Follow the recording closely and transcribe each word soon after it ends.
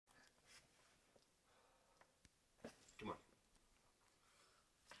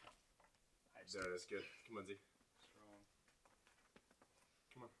Nice. There it is. Good. Come on, Z. Strong.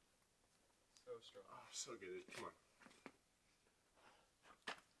 Come on. So strong. Oh, so good, dude. Come on.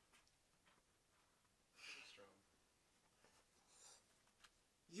 So strong.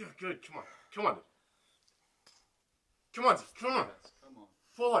 Yeah, good. Come on. Come on, dude. Come on, Z. Come on. Yes, come on.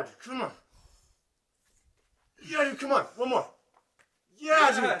 Forward. Come on. Yeah, dude. Come on. One more.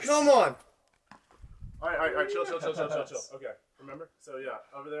 Yeah, dude. Come on. All right. Chill. Okay. Remember? So yeah,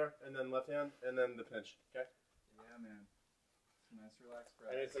 over there, and then left hand, and then the pinch. Okay. Yeah, man. Nice, relaxed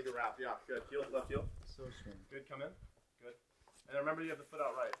breath. And it's like a wrap. Yeah. Good. Heel, left heel. So strong. Good. Come in. Good. And then remember, you have the foot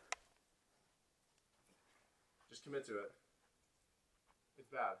out right. Just commit to it.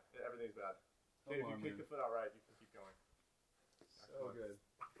 It's bad. Everything's bad. Okay, if you kick the foot out right, you can keep going. So good.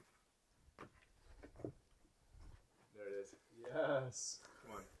 There it is. Yes.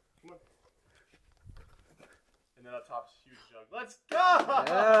 Come on. And then up top, huge jug. Let's go!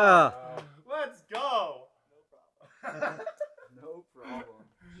 Yeah. Let's go! No problem. No problem.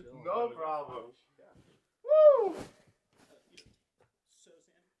 Chill No on. problem.